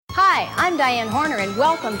Hi, I'm Diane Horner, and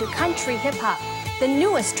welcome to Country Hip Hop, the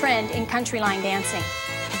newest trend in country line dancing.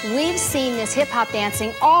 We've seen this hip hop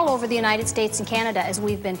dancing all over the United States and Canada as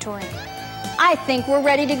we've been touring. I think we're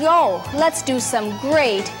ready to go. Let's do some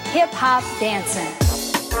great hip hop dancing.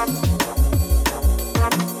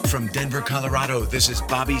 From Denver, Colorado, this is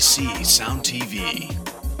Bobby C. Sound TV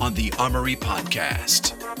on the Armory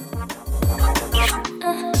Podcast.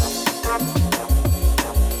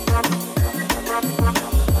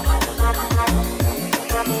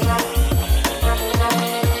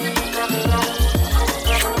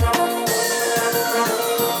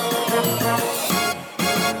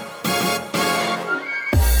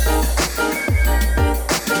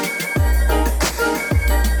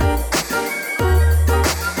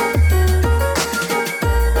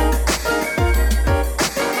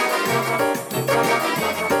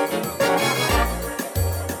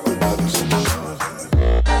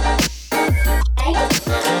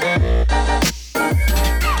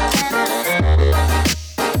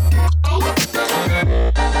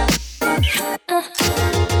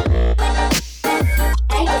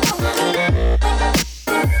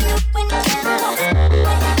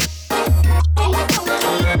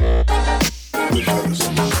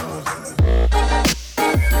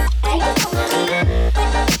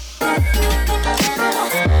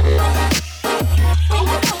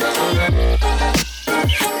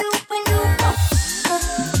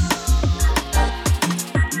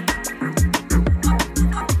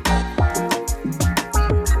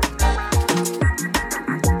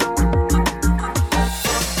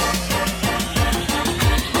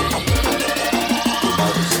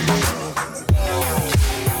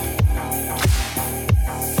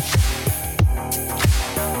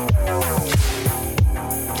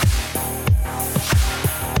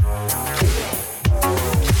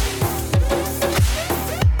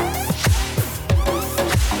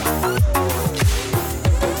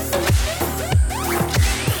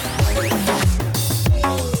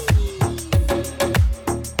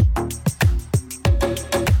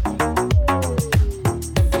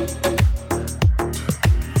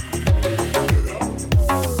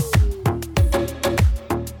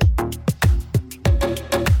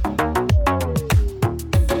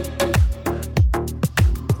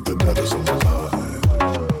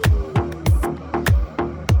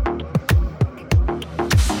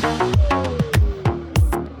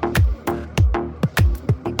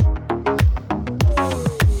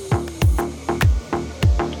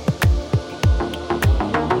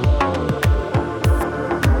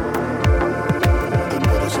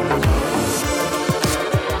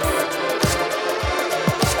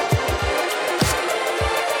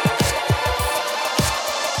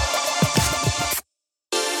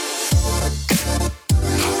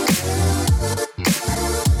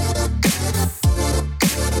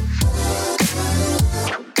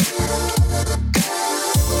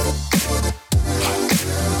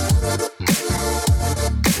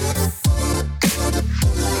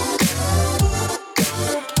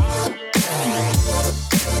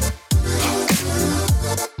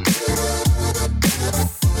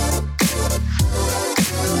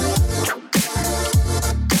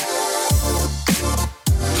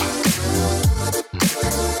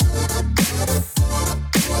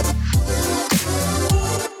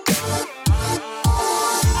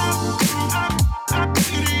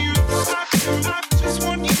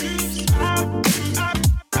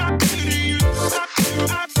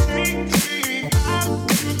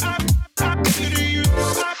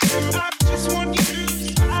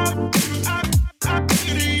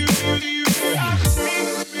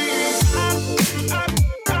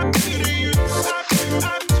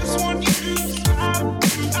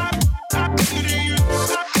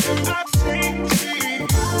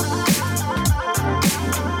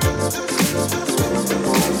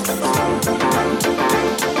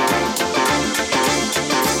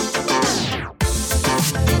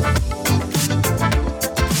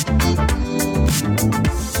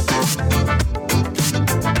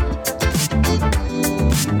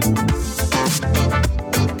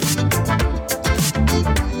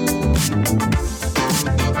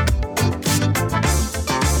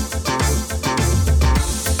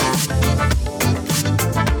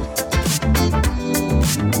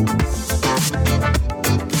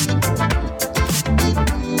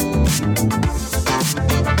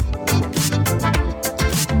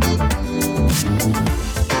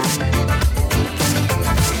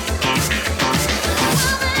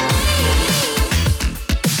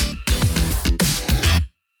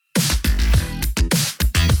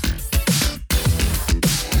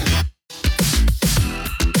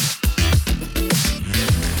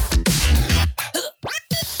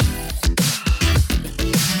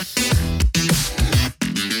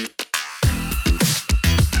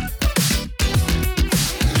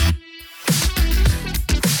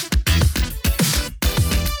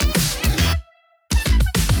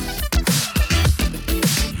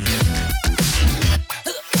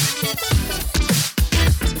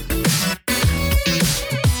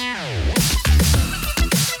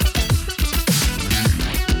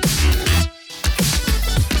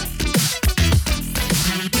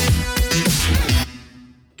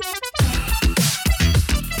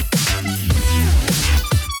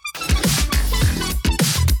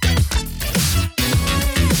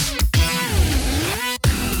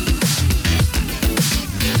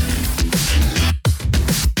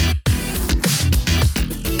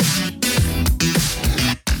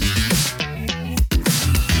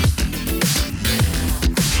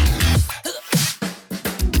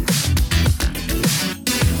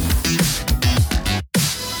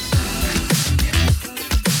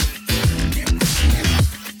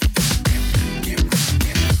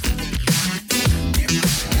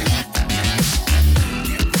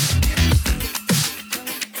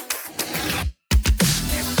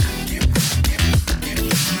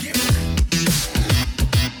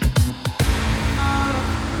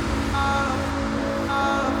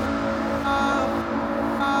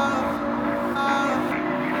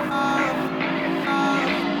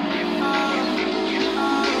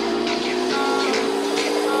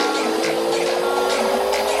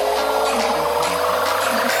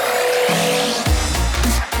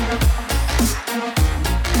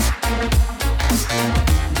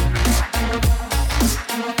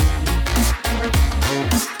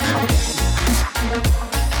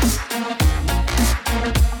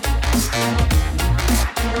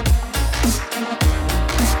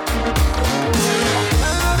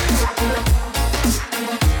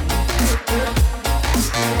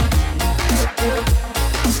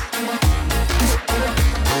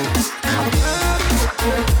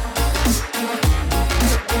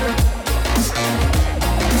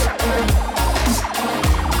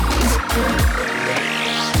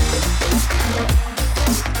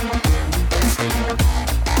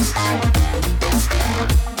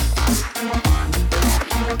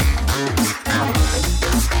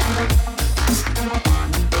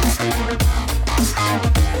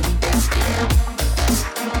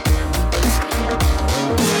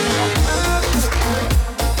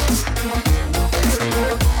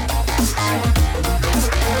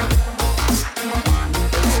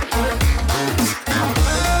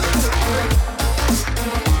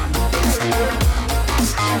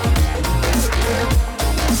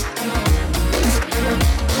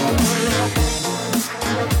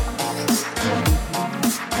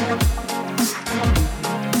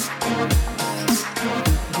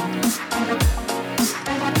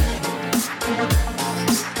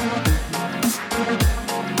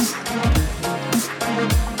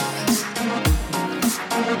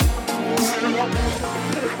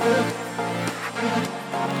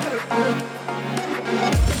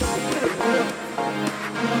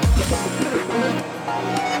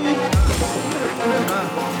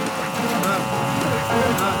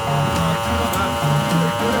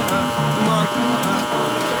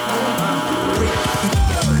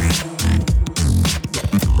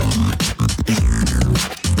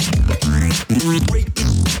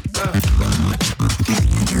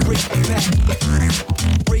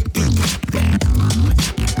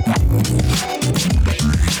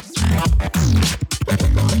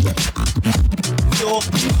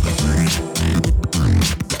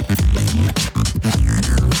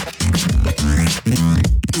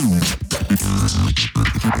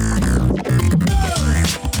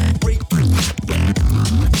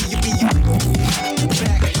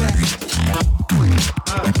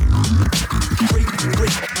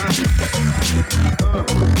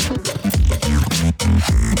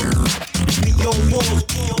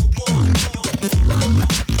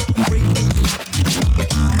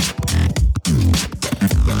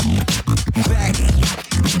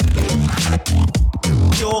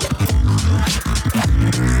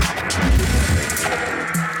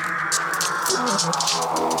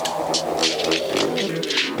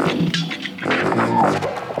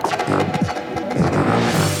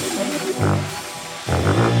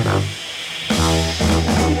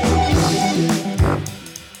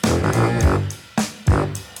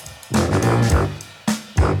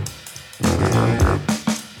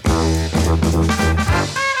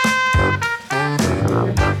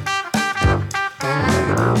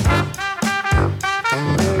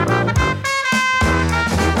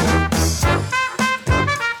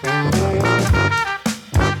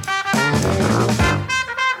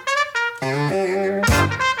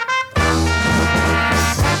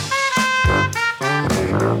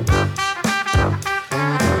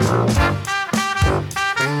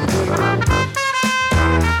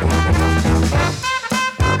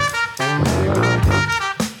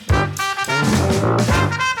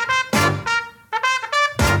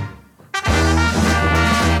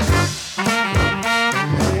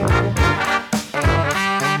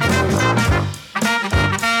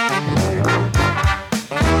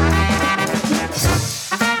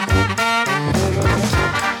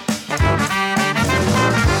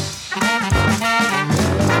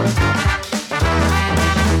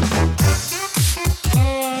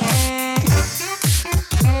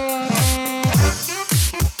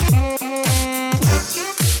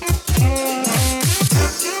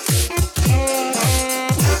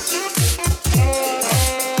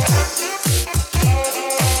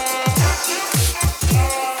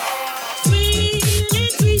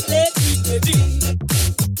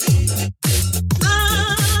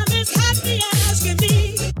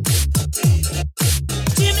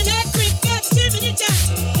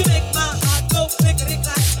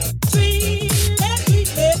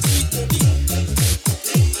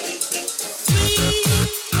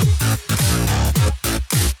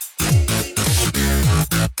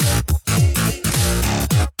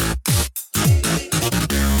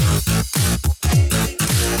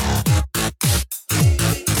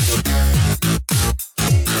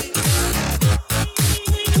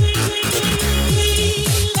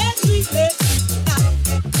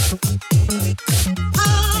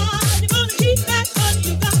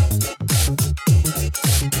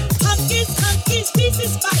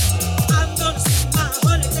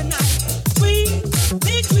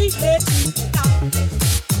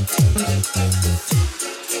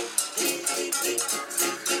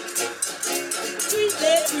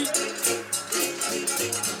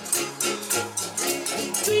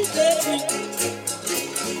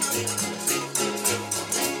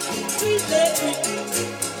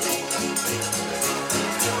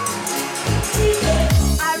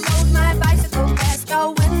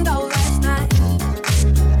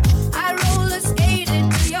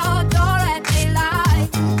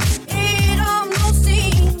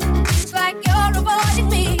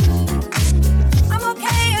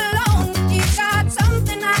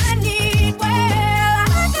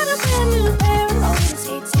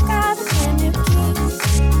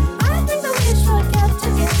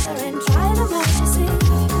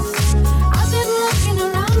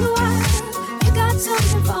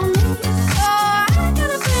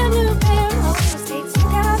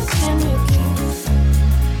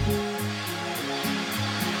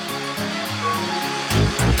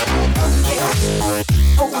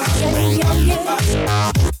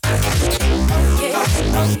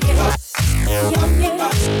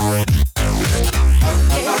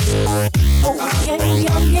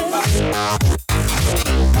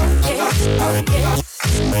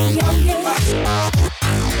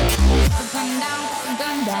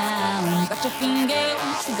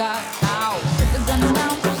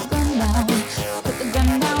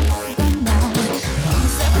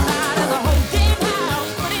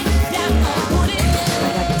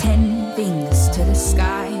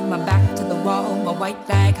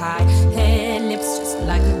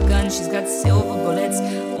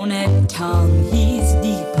 tongue. He's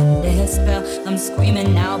deep under his spell. I'm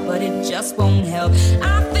screaming out, but it just won't help.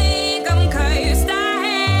 I think I'm cursed. I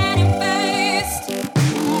had it first.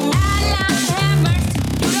 Allah have mercy.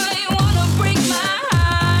 You know you wanna break my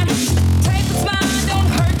heart. Take a smile, don't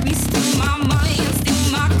hurt me. Steal my money and steal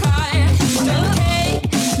my car. Don't take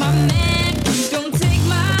my man. Don't take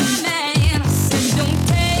my man. I said don't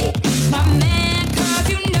take my man, 'cause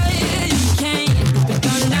you know you can't. Put the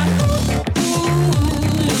gun down.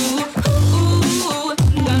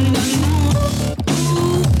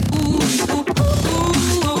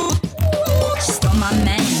 She stole my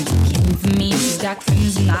man, looking for me. She's got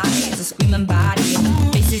crimson eyes, a screaming body, and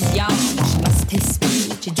her face is young. She must taste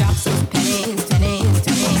speed. She drops those pennies, pennies,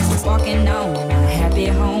 pennies. She's walking on a happy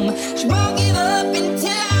home. She won't give up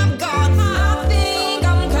until I'm gone. I think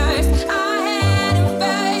I'm cursed. I had it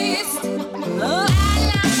first. Oh,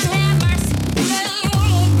 Allah have mercy. You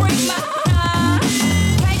won't break my heart.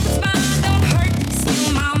 Take a smile, don't hurt. Steal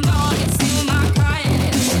my money, steal my car.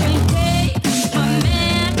 Don't take my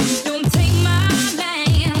man. Don't take my man.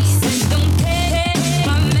 He said don't take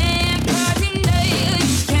my man, 'cause you know you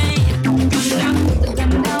can't. Put the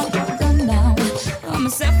gun down, put the gun down. I'm a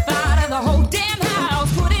set fire to the whole damn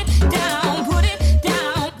house. Put it down, put it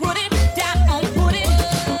down, put it down, put it.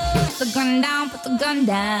 Put the gun down, put the gun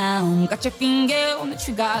down. Got your finger on the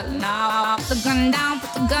trigger now. Put the gun down,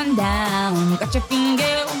 put the gun down. Got your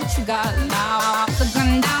finger on the trigger now. Put the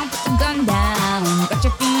gun down, put the gun down. Got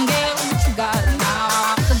your finger on the trigger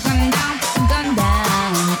now. Put the gun down, put the gun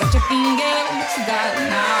down. Got your finger on the trigger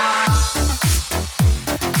now.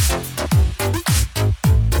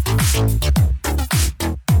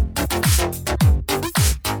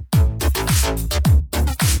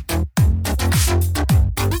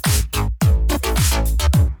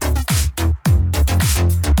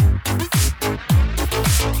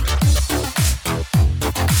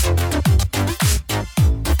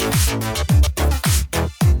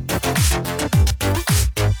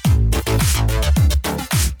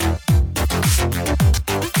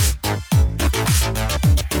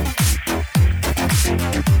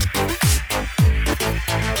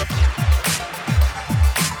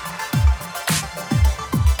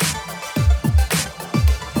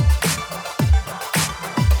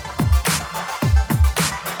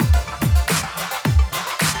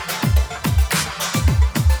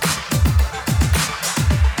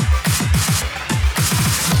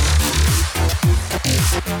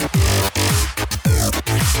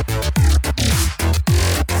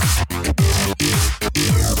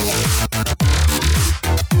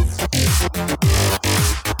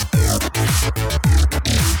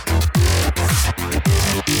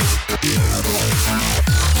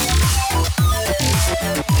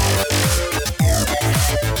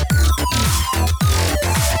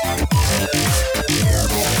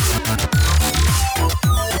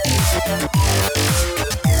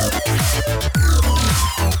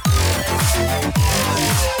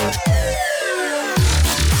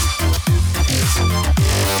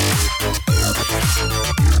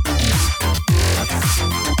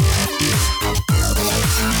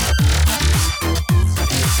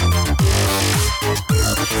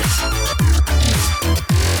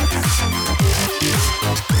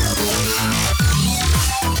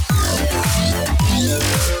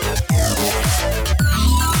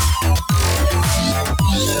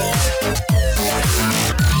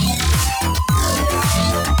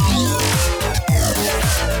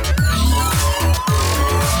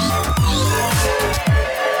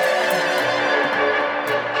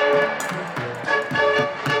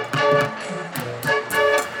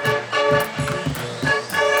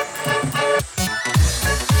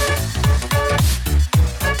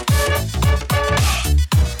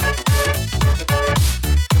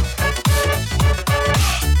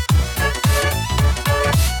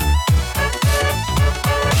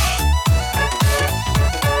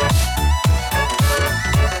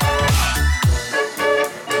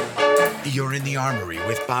 You're in the Armory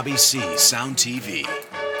with Bobby C, Sound TV.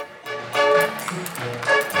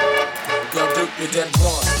 Yo, Duke, you're dead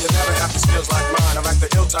wrong. You never have the skills like mine. I write the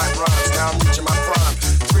ill-type rhymes. Now I'm reaching my prime.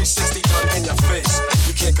 360 done in your face.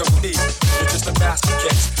 You can't compete. You're just a basket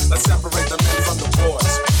case. Let's separate the men from the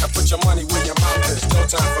boys and put your money where your mouth is. No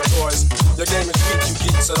time for toys. Your game is weak, you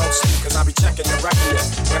geek, so don't sleep. 'Cause I'll be checking your record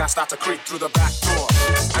when I start to creep through the back door.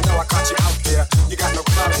 I know I caught you out there. You got no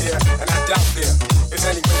clout here, and I doubt there is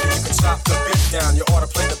any way that you can stop the beat down. You ought to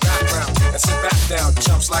play the background and sit back down.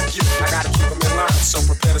 Chumps like you, I gotta keep them in line. So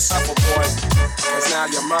prepare to suffer, boy, 'cause now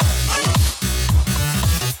you're mine.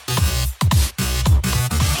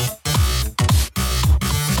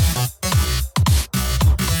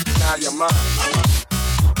 Now you're mine.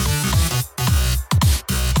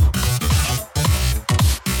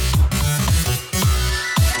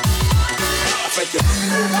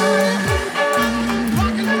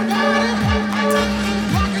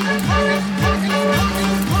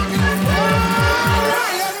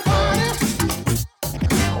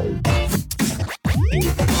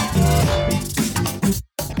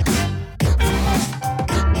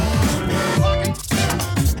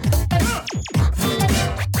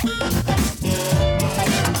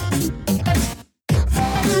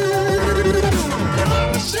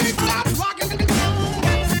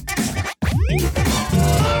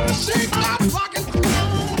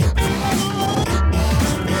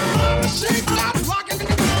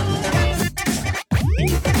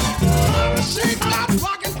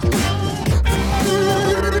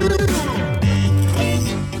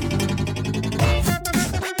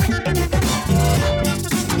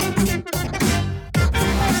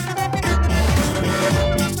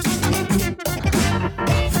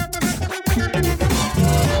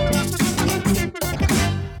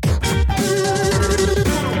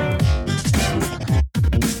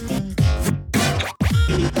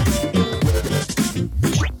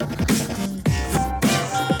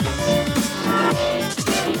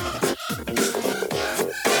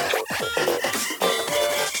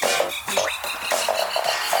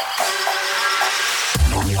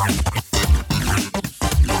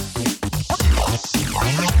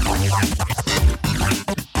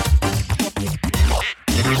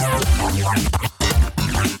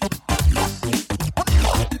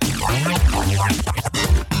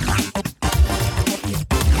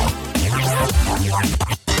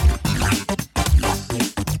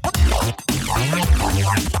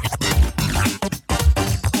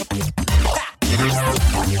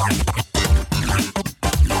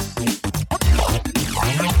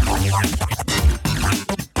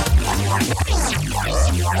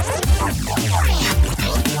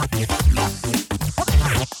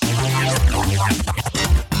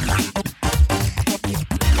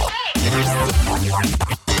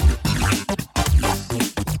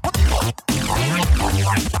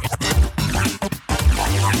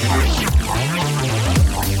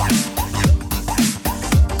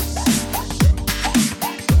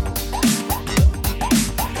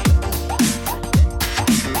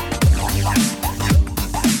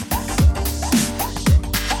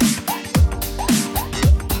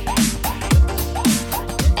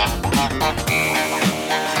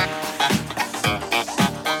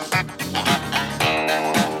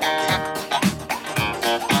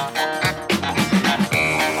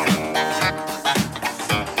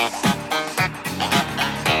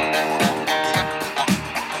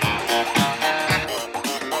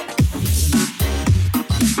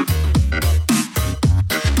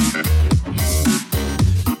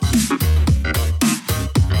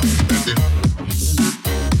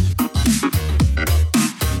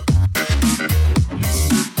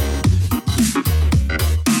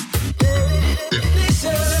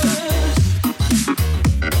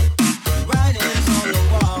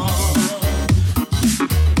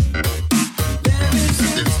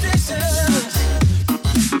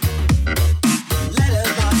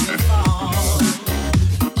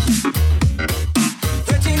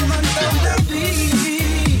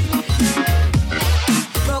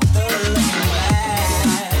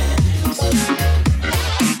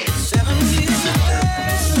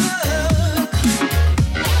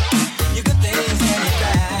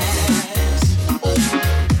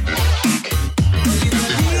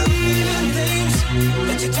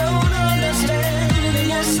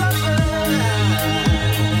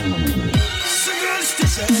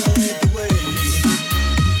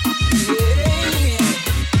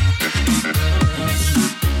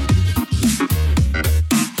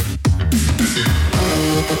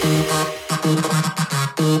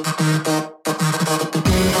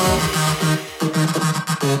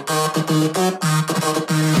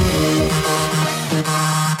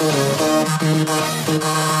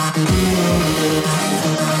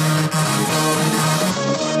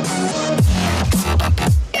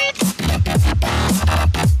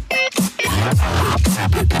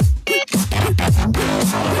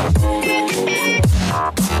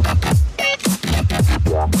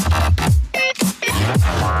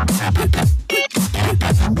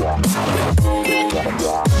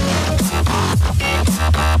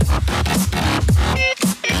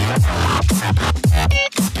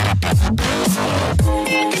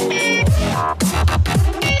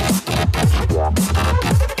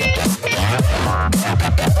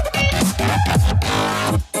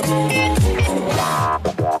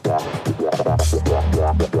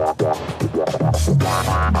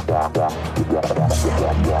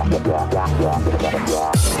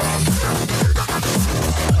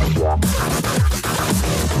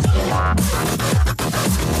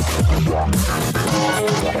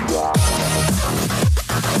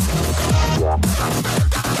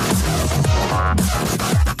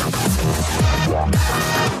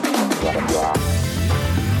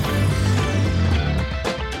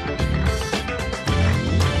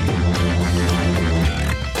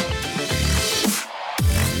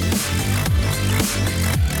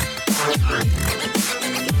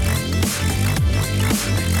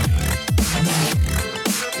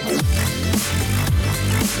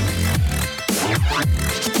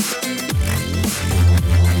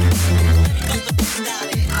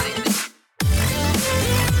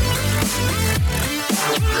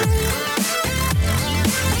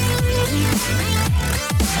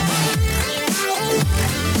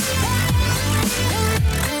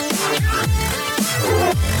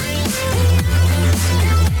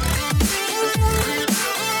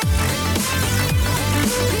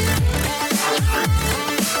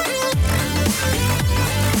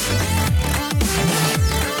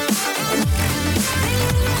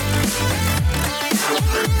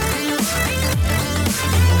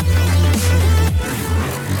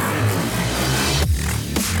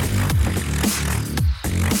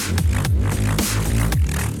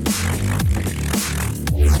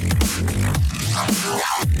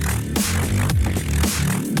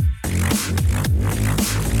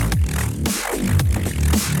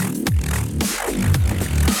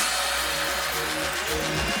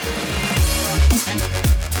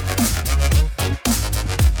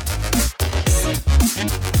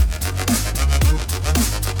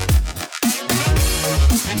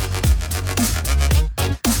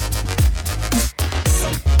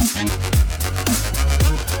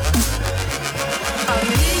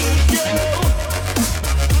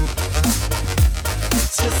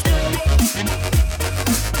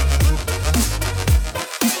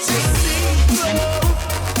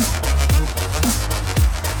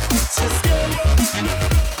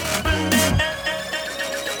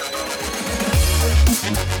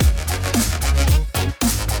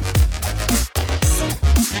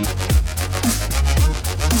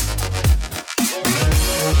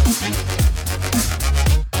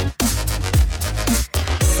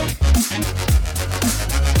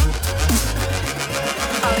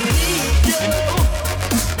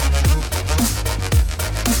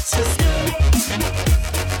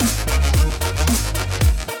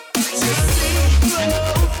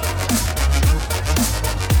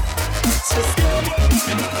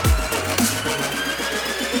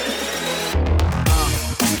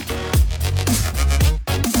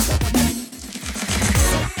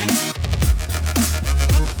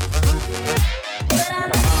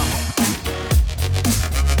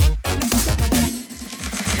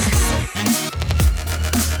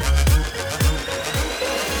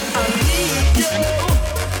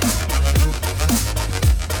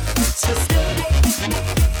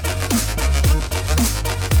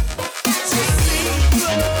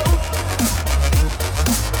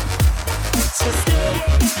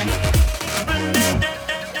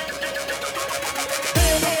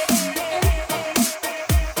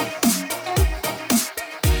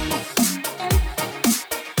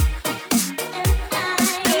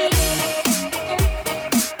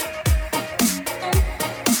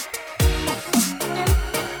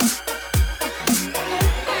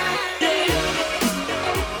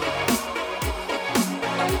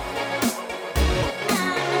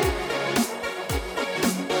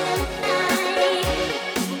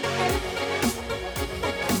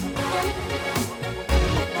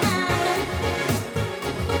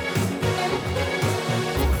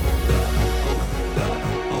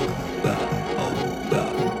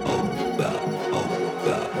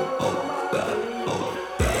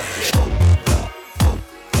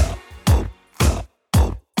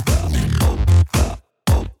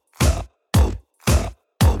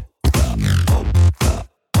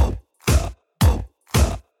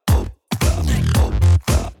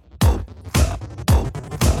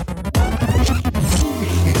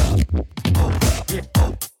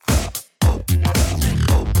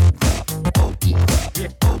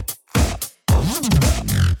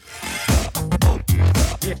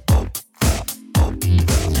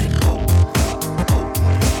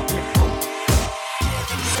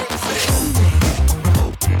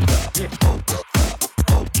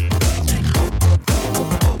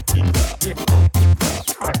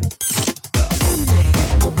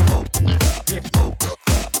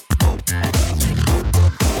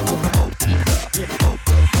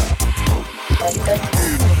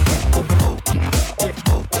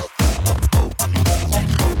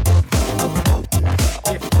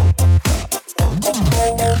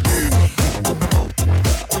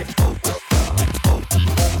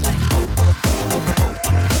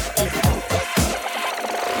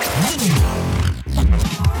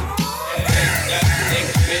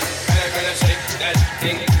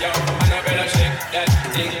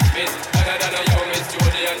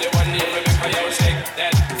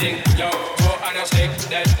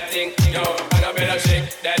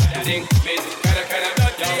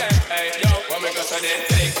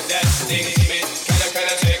 thing, miss. Can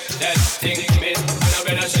I shake that thing, miss? And I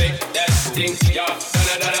better shake that thing, yeah.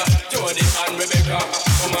 Donna, Jody and Rebecca,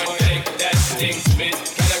 come on, shake that thing, miss.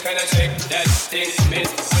 Can I shake that thing,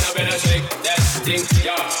 miss? And I better shake that thing,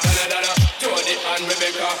 yeah. Donna, Jody and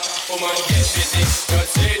Rebecca, come on, get busy.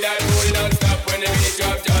 Just say that rule don't stop when the beat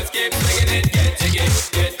drop. Just keep singing it, get jiggy,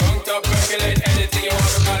 get drunk up, percolate anything you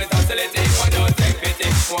want to call it oscillating. But don't take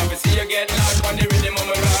pity. Want to see you get lost on the rhythm of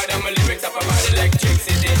my ride and my lyrics up about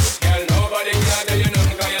electricity. Girl, nobody can do you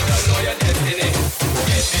nothing 'cause you don't know your destiny.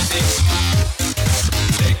 Get busy,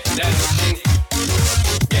 shake that thing.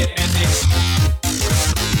 Get busy,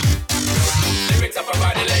 lyrics up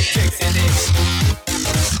about electricity.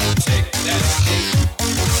 Shake that thing.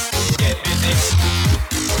 Get busy,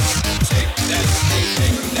 shake that thing.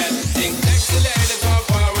 Shake that thing. Next to ladies want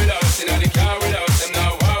war with us, inna the car with us, them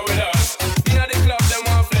now war with us. Inna the club, them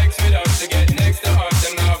want flex with us. To get next to us,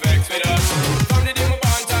 them now vex with us. From the day my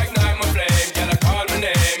bond to ignite my flame, girl I call my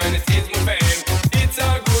name and it is my fame. It's a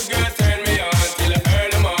good girl, turn me on till I earn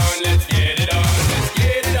them on. Let's get it on, let's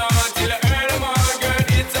get it on till I earn them on. Girl,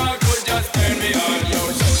 it's all good, just turn me on. Yo,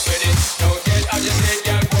 shout with it, don't get agitated,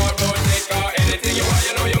 girl. Go out, rotate, car, anything you want,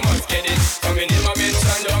 you know you must get it. Coming in my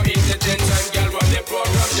mention, don't eat the tension, girl. Run the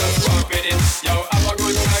program, just walk with it. Yo, have a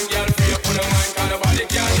good time, girl. Free up on the mind, 'cause nobody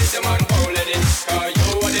can hit them and foul at it. 'Cause you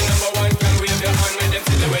are the number one, can wave your hand with them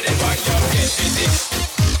till the wedding one. Yo, get busy,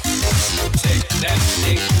 shake that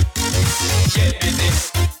thing. Get busy,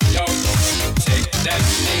 yo, shake that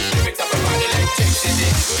thing. Lyrics up about electricity.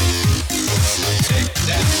 Shake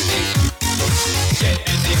that thing. Get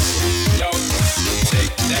busy, yo,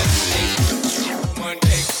 shake that thing. Come on,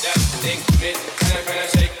 take that thing, miss. Can I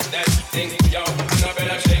shake that thing, yo? And I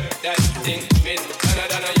better shake that thing, miss.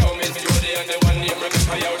 Donna, yo, miss Jody and the one named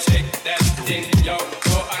Rebecca, yo, shake that thing, yo.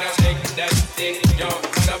 Go and I shake that thing, yo.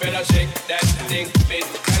 And I better shake that thing, miss.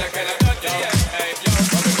 Can I, yo, hey, yo,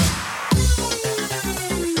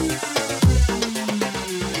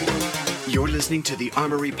 You're listening to the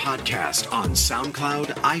Armory Podcast on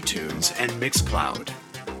SoundCloud, iTunes, and Mixcloud.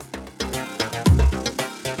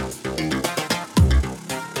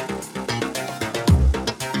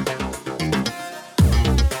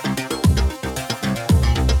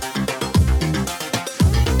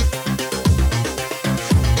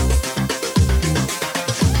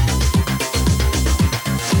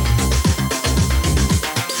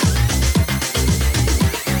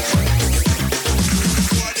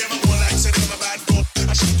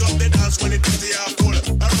 When it the half full,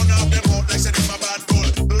 I run off them out like say them a bad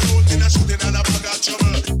bull.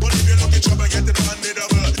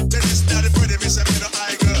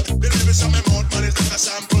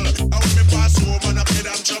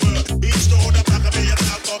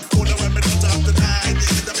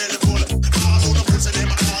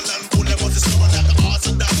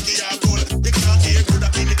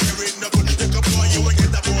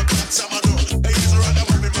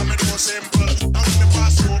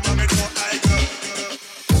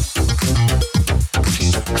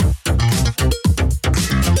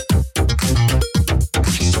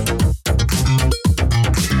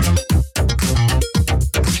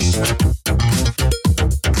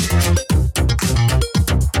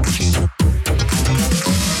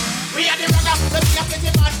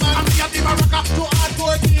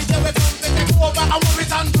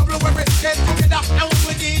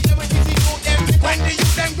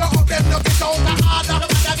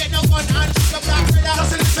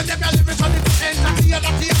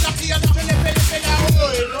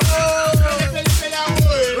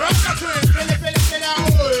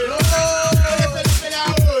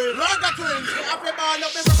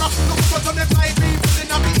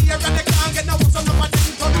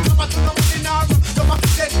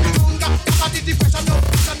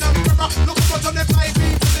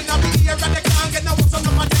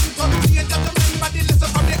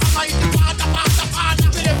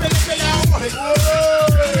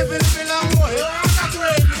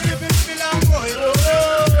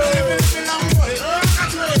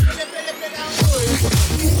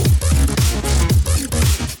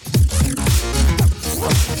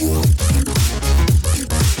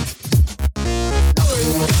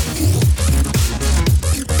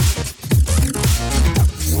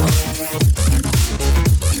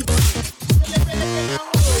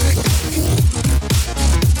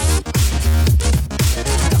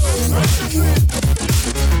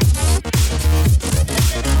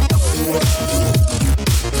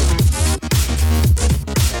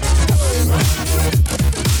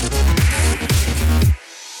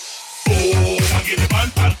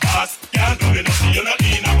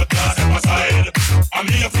 I'm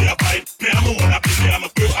here for your fight. Me, I'm a wanna be, me, I'm a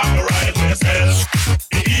crew, I'm a ride for yourself.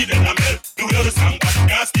 You eat and I'm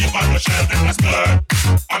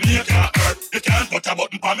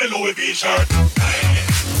Louis V shirt.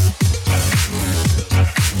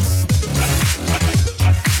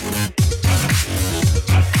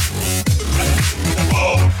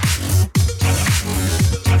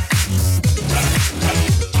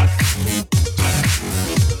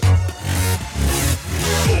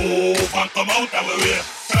 Come out of the way.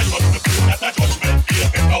 Try up the food at a judgment day.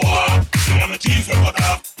 Get the war. Sing on the cheese we cut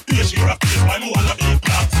off. Here she rock this by me wanna be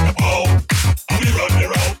clap. Step out. And we run the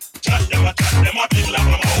road. Chat them a big laugh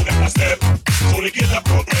them out them a step. So they get a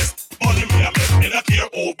progress. Money me a make me not care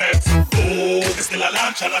who bets. Oh, it's still a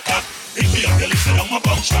launch and a cock. If you have to listen on my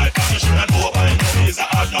bum stripe, you should have know by now he's a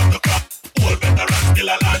hard knock the clock. All veterans still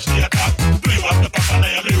a launch the attack. Dream of the pop and I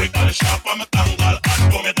am lyrical sharp. I'm a tangle hot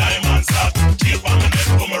to me diamond salt. Chill for me neck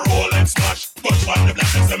to me roll and smash. Touch on the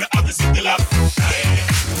black and say me have the city lap.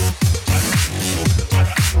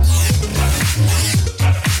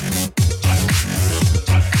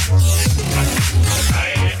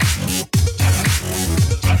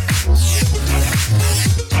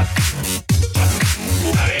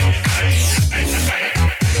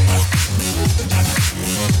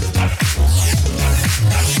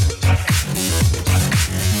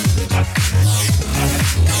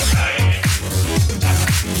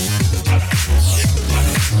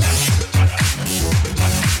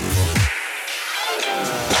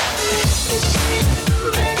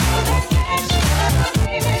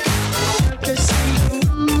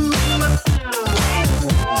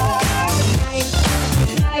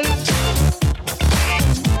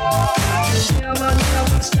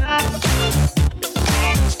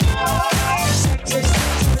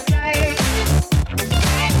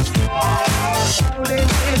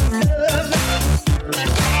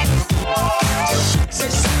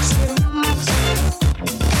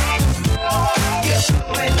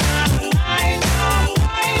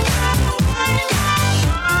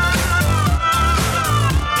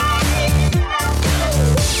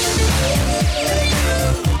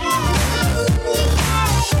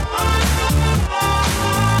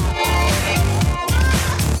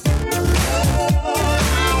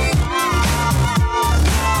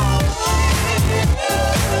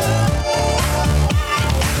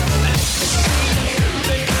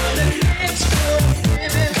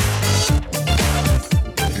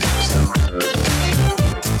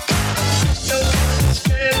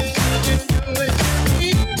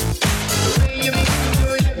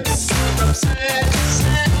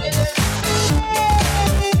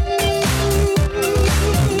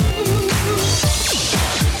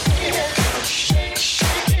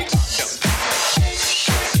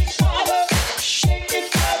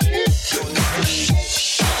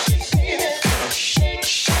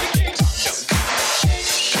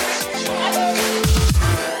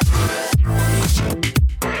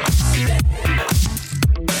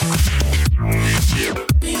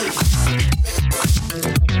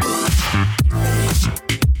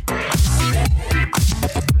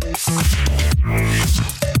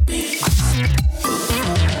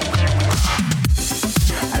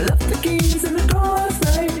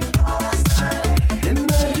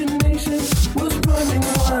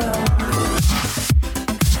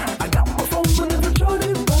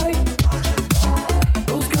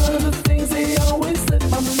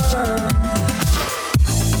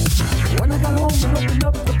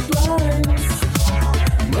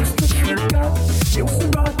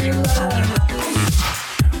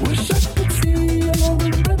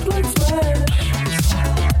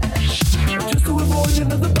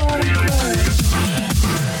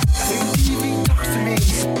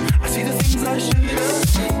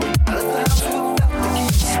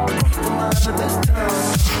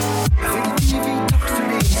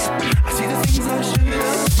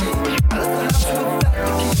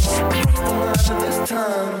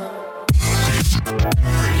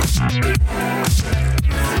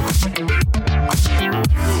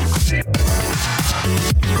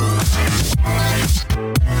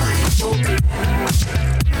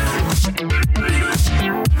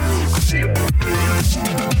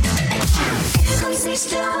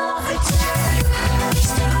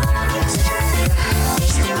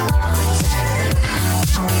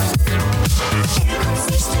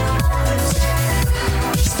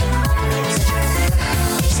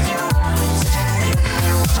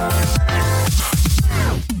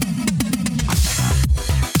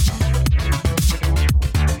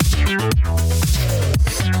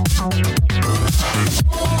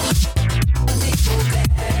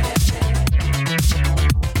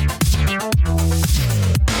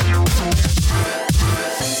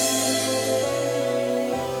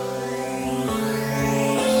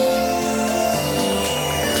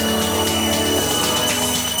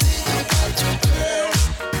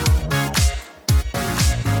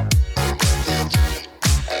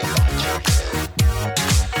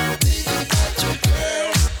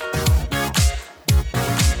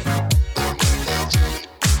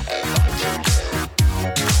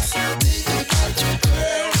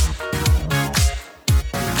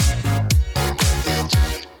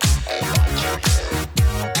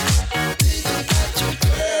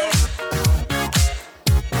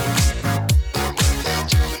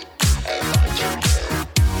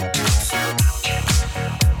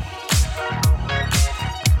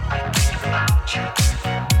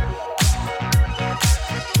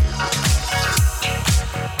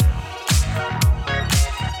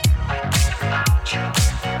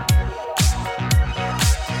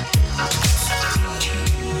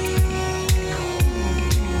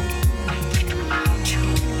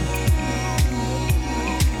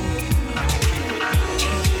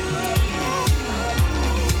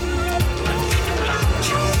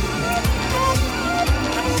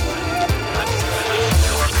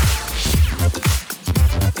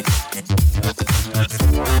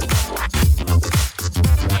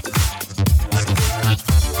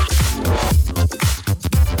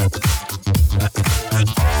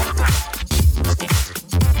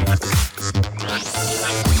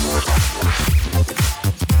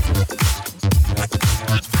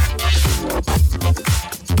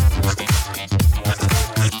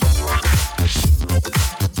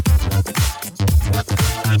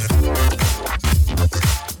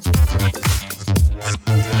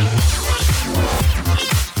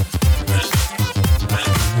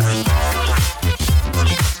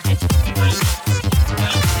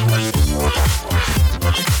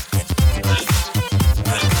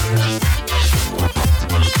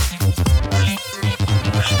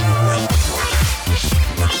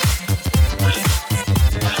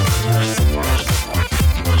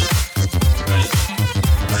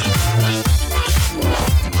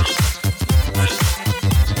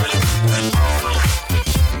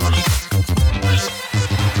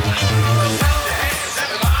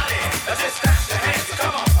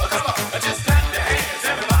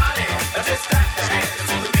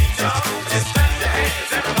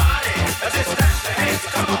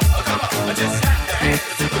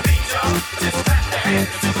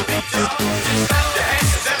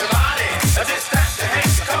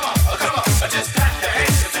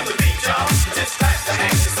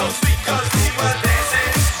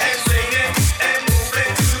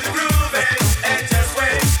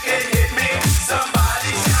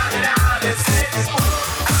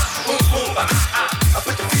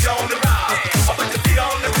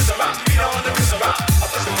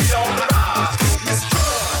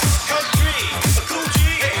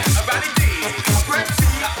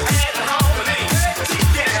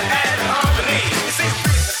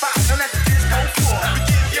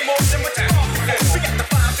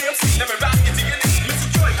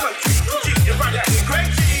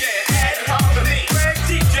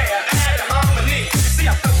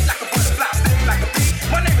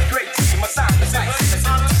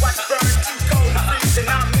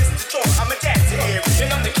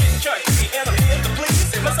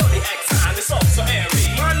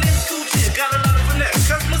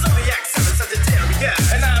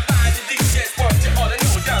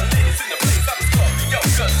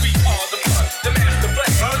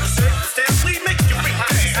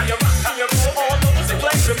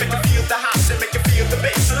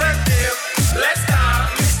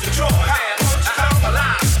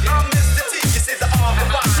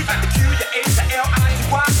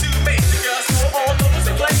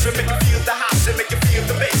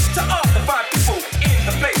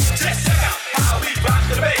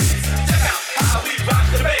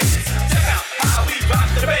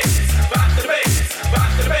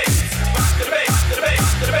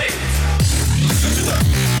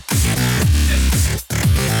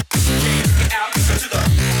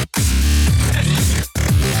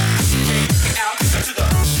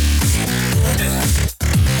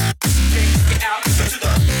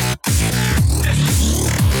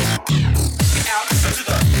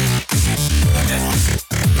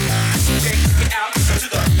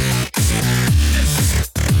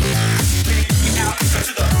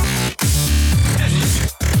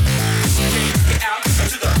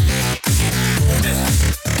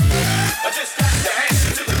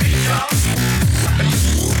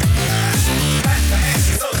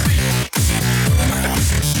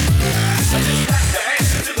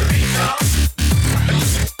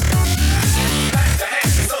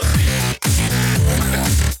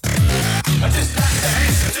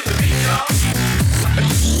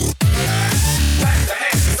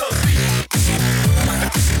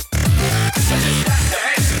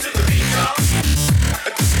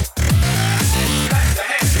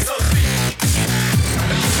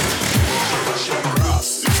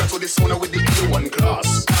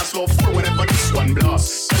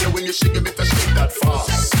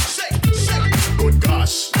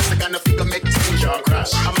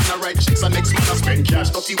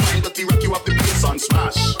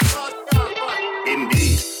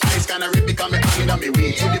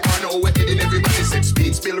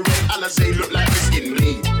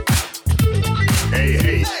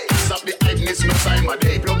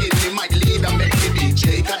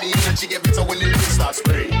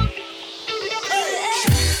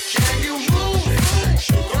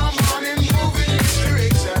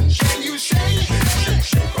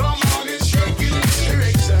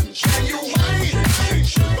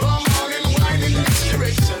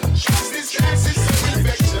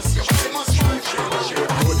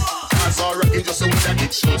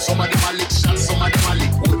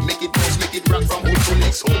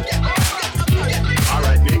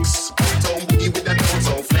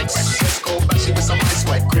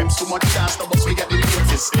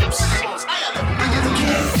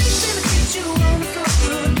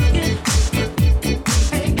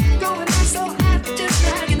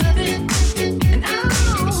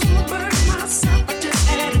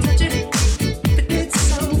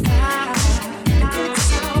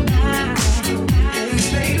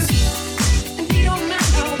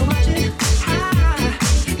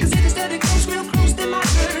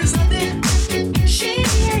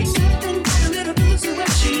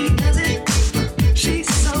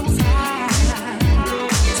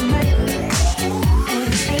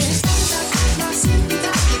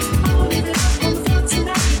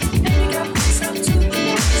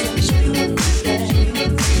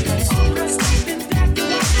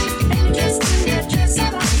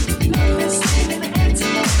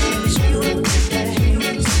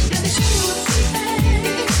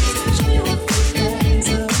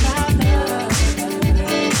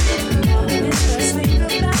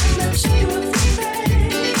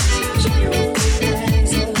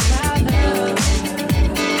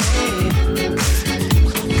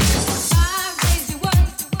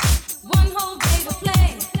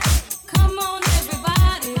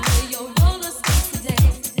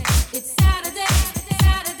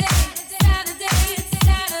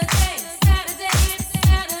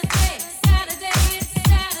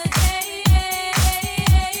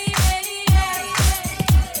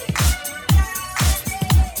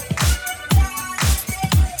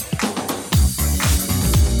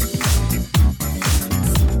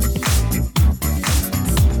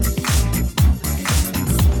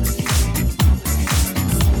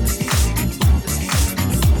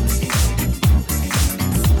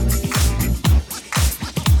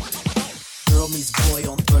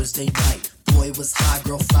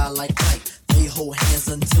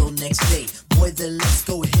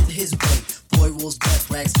 his way. Boy rolls back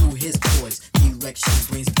rags to his boys. Erection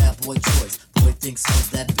brings bad boy joys. Boy thinks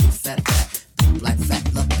of that big fat back. Big black fat,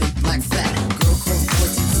 love big black fat. Girl crow boy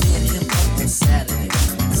seeing him up on Saturday.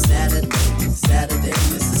 Saturday, it's a Saturday,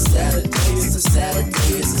 it's a Saturday,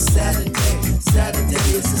 it's a Saturday. Saturday,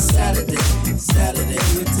 it's a Saturday. Saturday,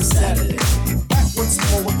 it's a Saturday. Back once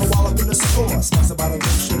more with the wallop in the store. Slice about a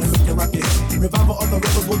little shit and make it rock it. Revival of the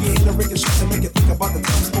river boogie in the ricochet to make it think about the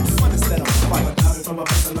time smoking fun instead of fight. From a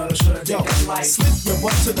person, another should have slip your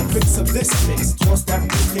butt to the fix of this mix. Toss that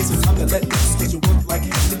briefcase and time to let loose. Cause you work like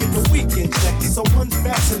hell to get the weekend check. So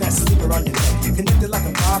unfasten that sleep around your neck. Connected like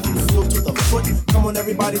a vibe from the wheel to the foot. Come on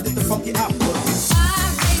everybody, get the funky output.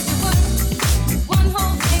 I raise your work, one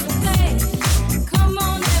whole day to play. Come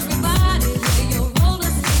on everybody, lay your roller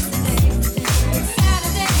skates today. It's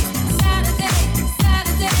Saturday, Saturday,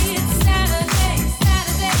 Saturday, it's Saturday,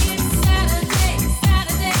 Saturday, it's Saturday,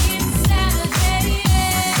 Saturday, it's Saturday,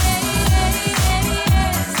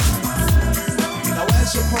 Now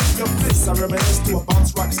as you pump your fists, I reminisce to a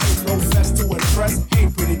bounce rock skate, no fest to impress. Hey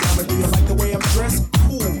pretty diamond, do you like the way I'm dressed?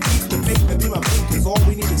 Cool, keep the bake, baby, my bake, cause all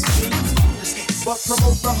we need is feet. But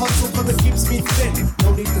promote the hustle cause it keeps me thin.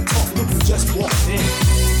 No need to talk, look, we just walked in.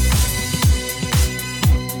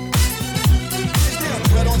 Is there a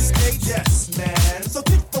threat on stage? Yes, man. So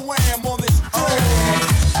kick the wham on this.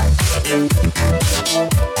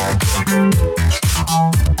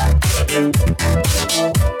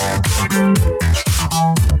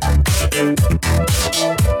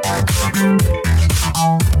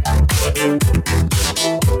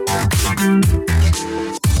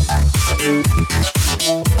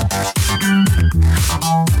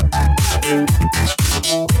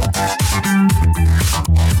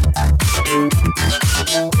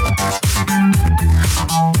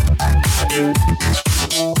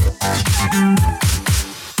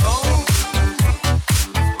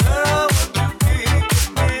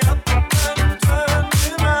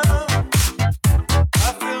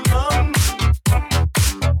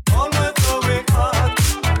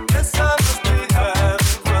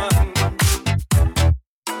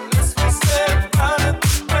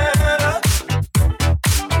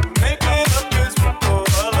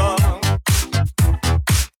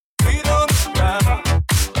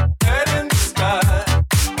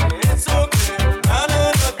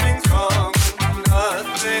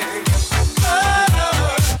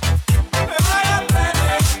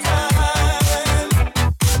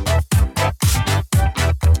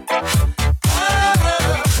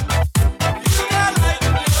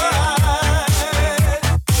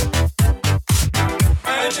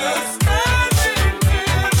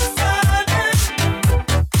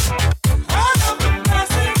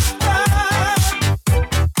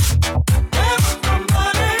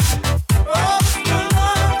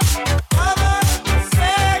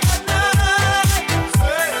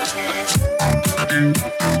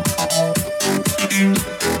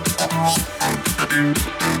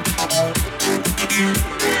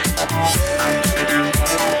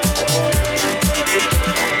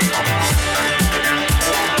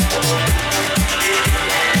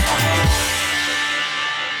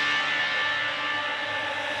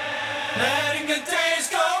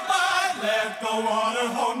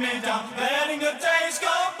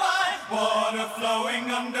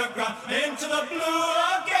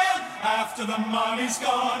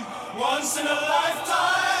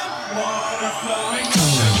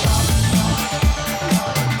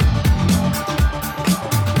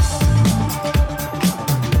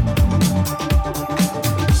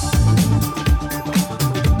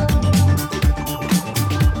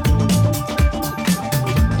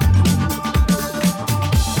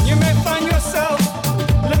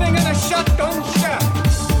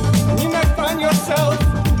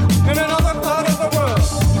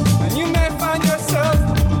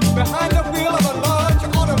 Behind the wheel of a large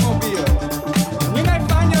automobile. You may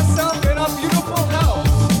find yourself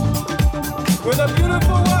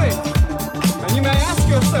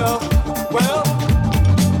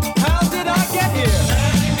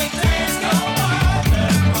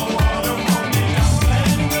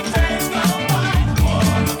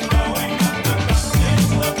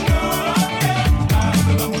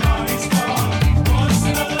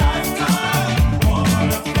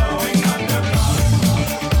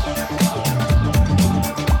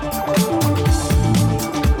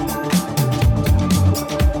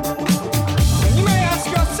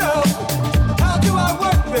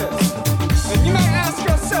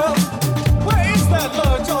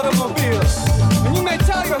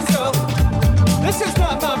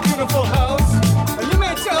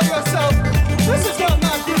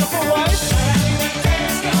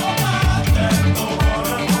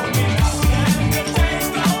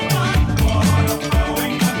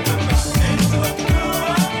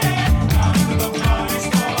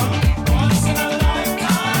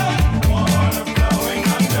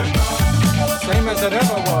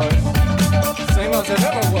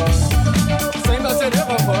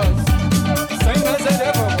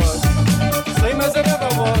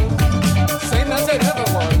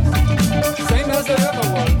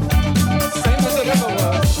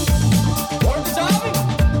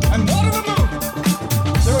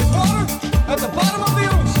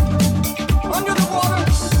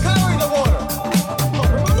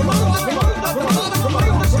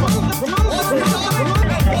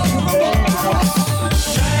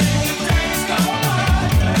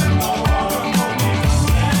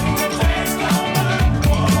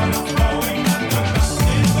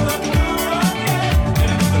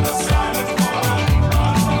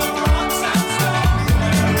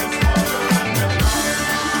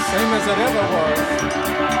Same as it ever was.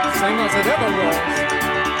 Same as it ever was.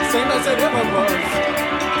 Same as it ever was.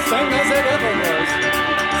 Same as it ever was.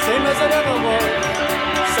 Same as it ever was.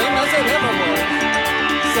 Same as it ever was.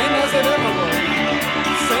 Same as it ever was. Same as it ever was.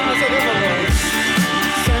 Same as it ever was.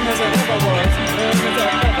 Same as it ever was. Same as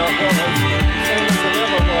it ever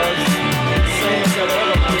was. Same as it ever was. Same as it ever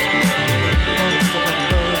was.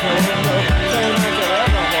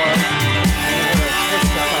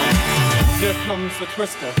 Here comes the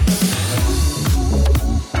twister.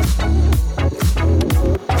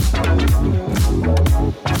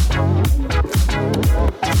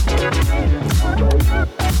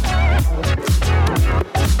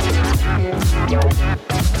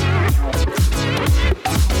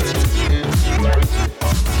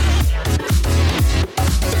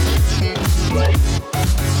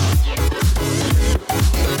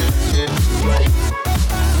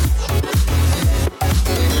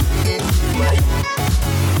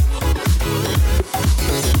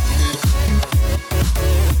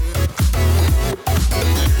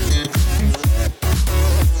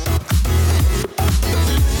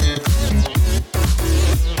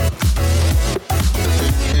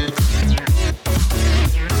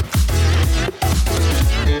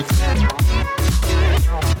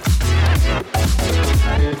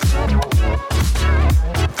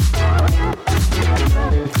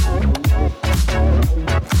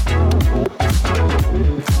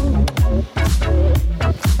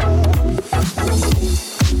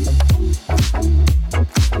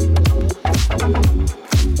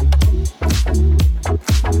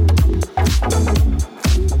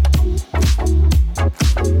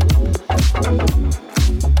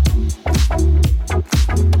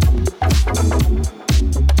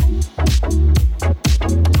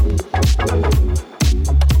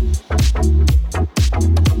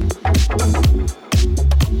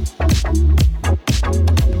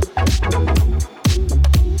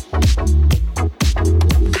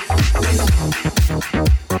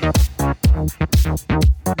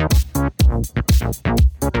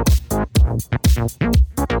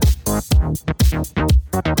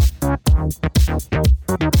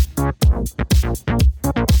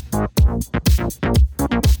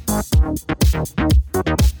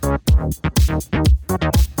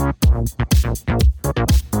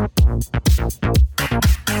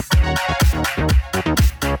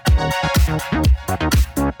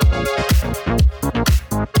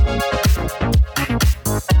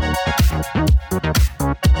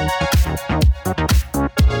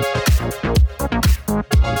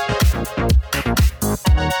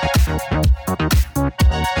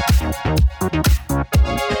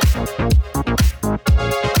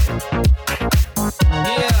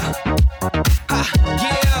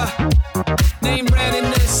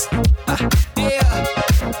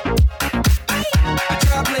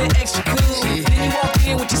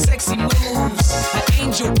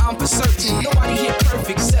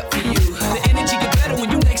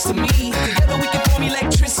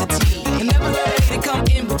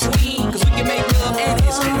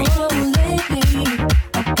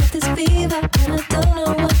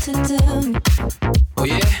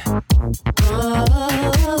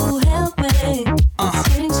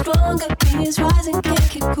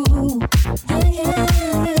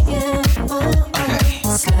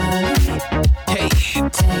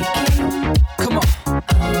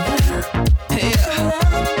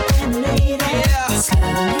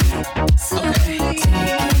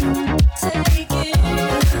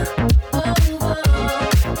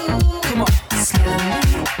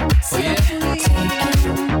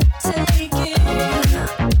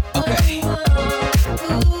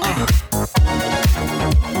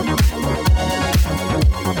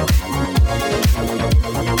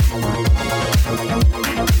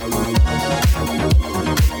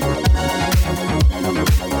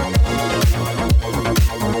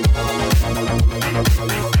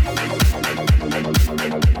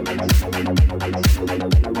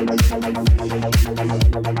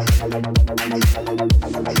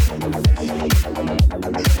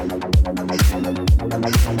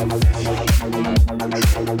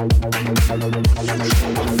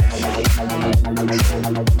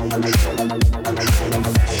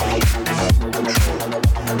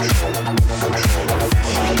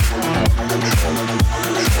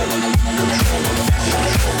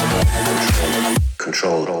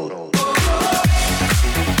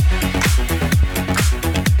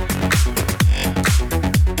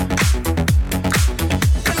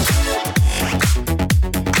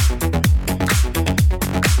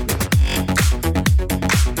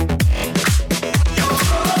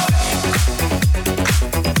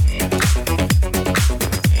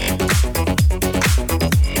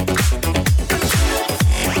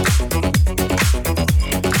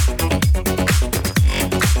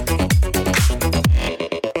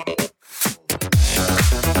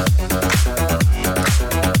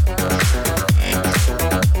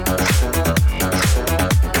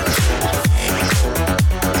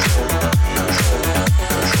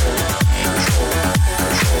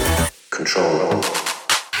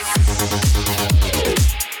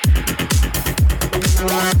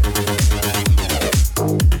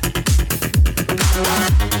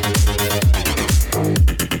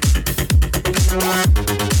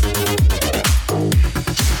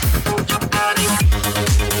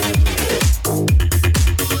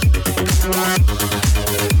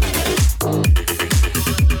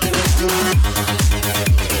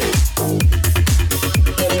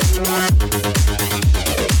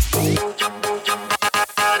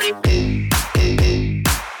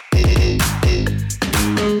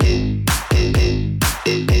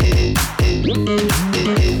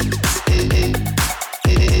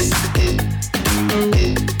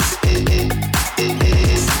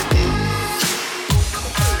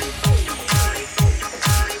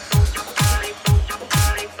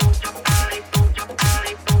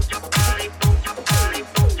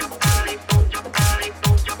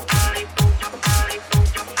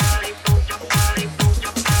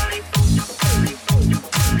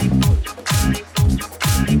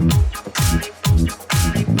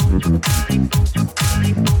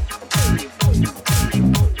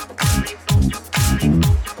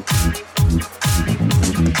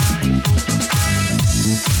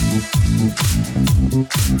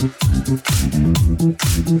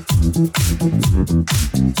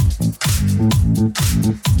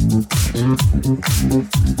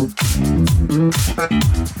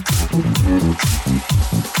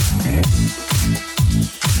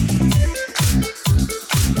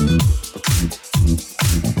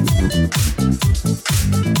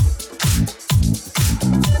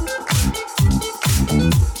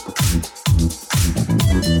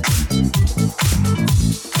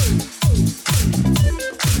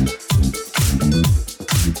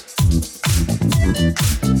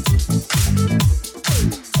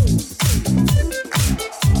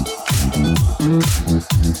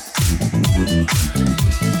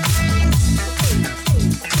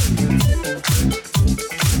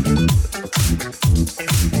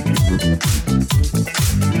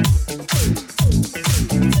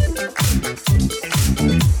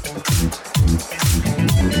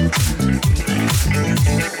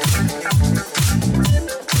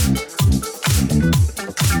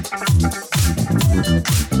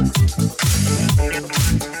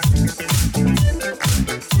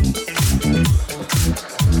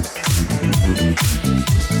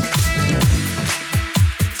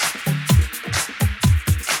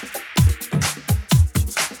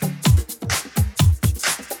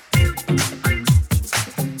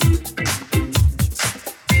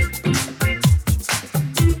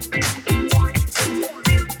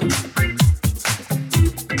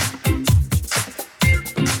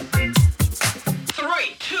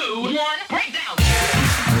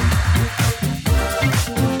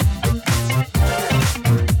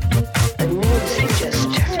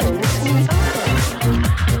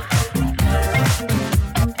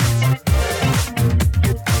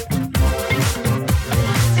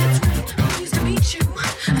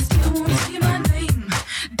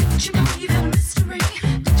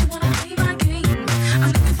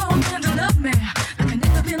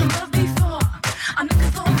 Before. I'm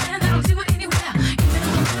looking for a man that'll do it anywhere, even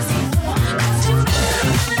on the sea floor.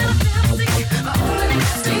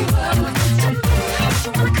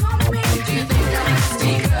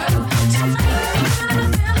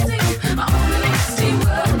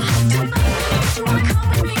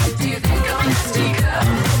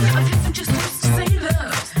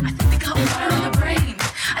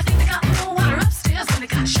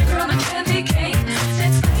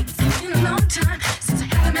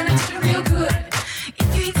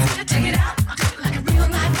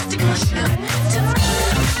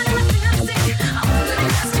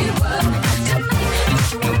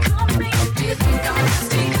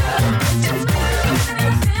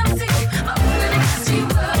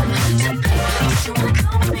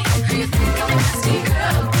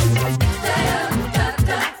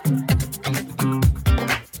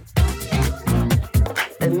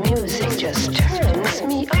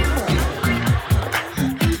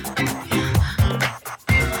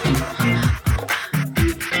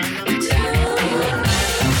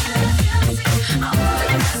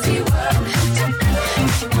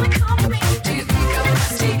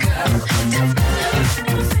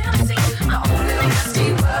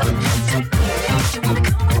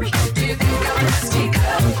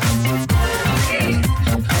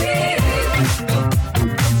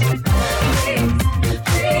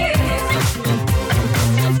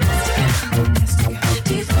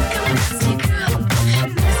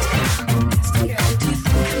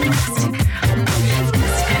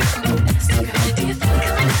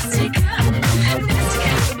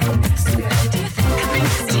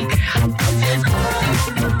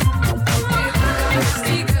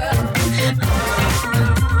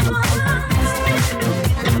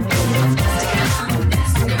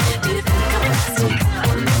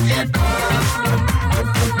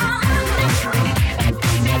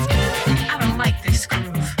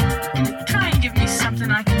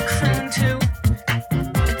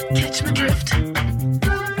 Catch my drift.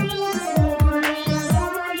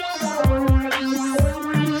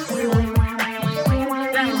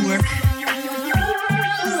 That'll work.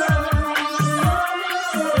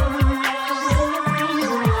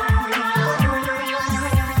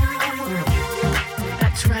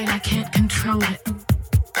 That's right, I can't control it.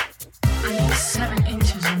 I need 7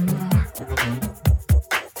 inches or more.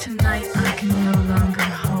 Tonight I can no longer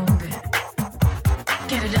hold it.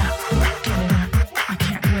 Get it up, get it up. I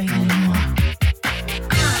can't wait anymore.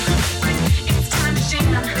 It's time to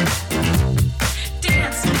jam.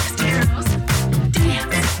 Dance, nasty girls.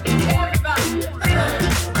 Dance. Everybody.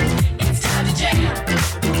 It's time to jam.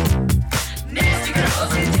 Nasty girls.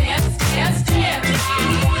 Dance, dance, dance.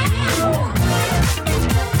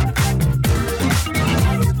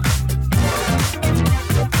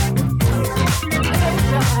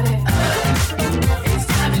 It's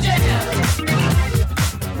time to jam.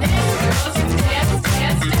 Nasty girls, dance, dance,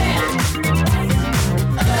 dance.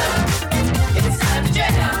 It's time to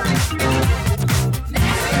jam.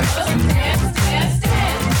 Nasty girls, dance, dance,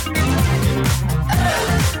 dance.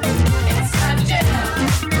 It's time to jam.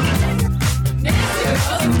 Nasty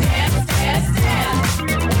girls, dance, dance, dance.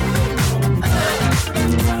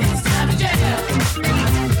 It's time to jam.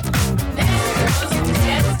 Nasty girls,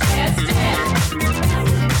 dance, dance, dance.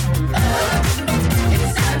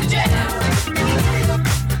 It's time to jam.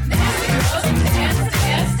 Nasty girls, dance,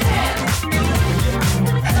 dance, dance.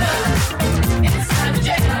 It's time to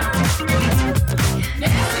jam.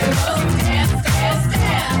 Nasty girls, dance, dance,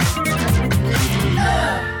 dance.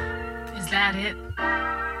 Is that it?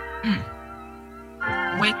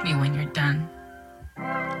 Wake me when you're done.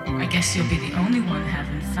 I guess you'll be the only one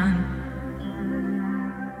having fun.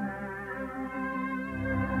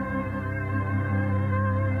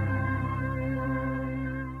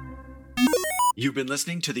 You've been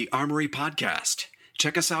listening to the Armory Podcast.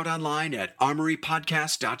 Check us out online at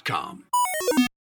armorypodcast.com.